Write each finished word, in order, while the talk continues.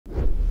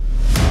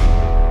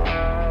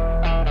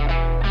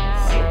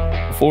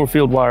Before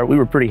Fieldwire, we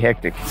were pretty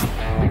hectic.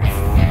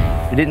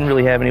 We didn't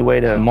really have any way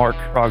to mark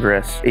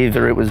progress.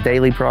 Either it was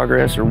daily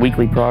progress or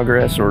weekly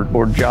progress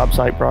or job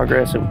site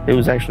progress. It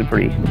was actually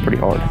pretty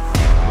hard.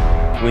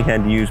 We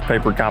had to use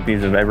paper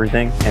copies of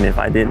everything, and if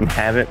I didn't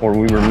have it or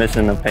we were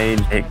missing a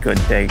page, it could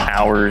take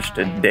hours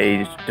to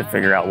days to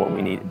figure out what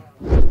we needed.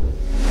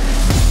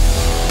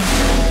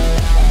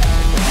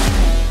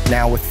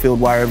 Now with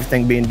Fieldwire,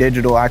 everything being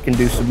digital, I can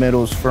do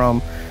submittals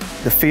from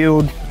the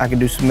field, I can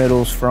do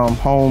submittals from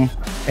home,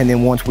 and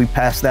then once we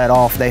pass that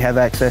off, they have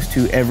access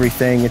to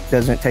everything. It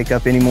doesn't take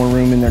up any more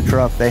room in their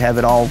truck. They have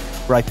it all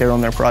right there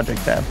on their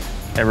project tab.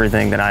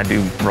 Everything that I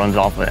do runs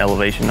off an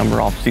elevation number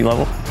off sea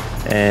level,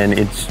 and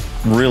it's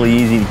really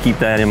easy to keep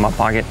that in my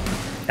pocket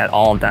at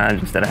all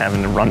times instead of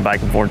having to run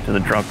back and forth to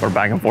the truck or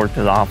back and forth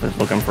to the office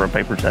looking for a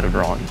paper set of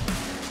drawings.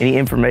 Any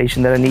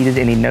information that I needed,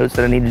 any notes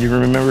that I needed to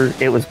remember,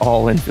 it was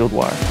all in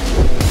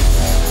Fieldwire.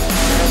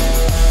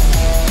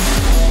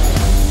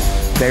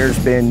 There's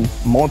been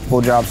multiple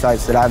job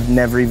sites that I've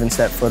never even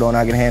set foot on.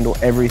 I can handle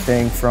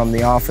everything from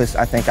the office.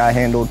 I think I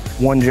handled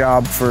one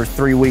job for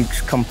 3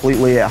 weeks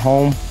completely at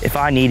home. If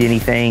I need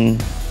anything,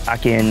 I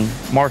can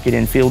mark it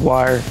in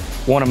Fieldwire.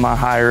 One of my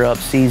higher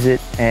ups sees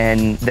it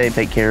and they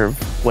take care of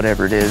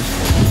whatever it is.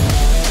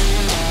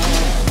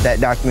 That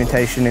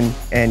documentation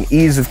and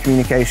ease of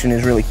communication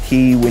is really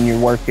key when you're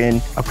working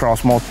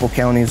across multiple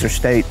counties or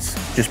states.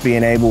 Just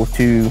being able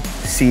to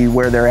see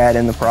where they're at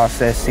in the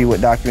process, see what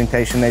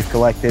documentation they've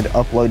collected,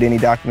 upload any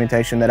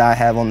documentation that I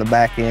have on the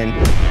back end.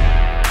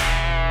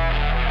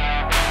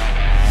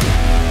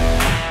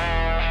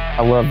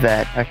 I love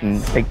that. I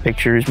can take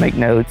pictures, make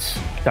notes,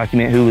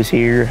 document who was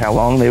here, how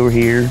long they were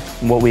here,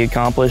 what we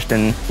accomplished,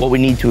 and what we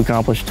need to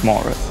accomplish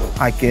tomorrow.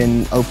 I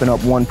can open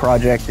up one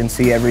project and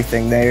see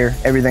everything there.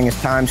 Everything is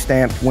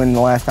time-stamped, when the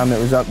last time it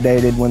was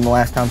updated, when the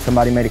last time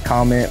somebody made a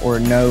comment or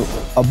a note.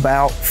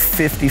 About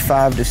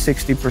 55 to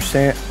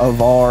 60%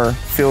 of our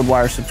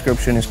Fieldwire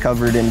subscription is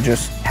covered in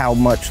just how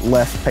much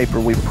less paper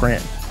we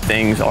print.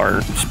 Things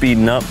are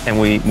speeding up, and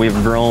we've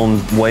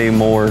grown way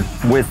more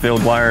with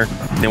Fieldwire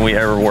than we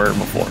ever were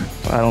before.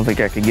 I don't think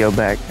I could go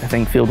back. I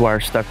think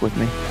Fieldwire stuck with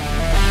me.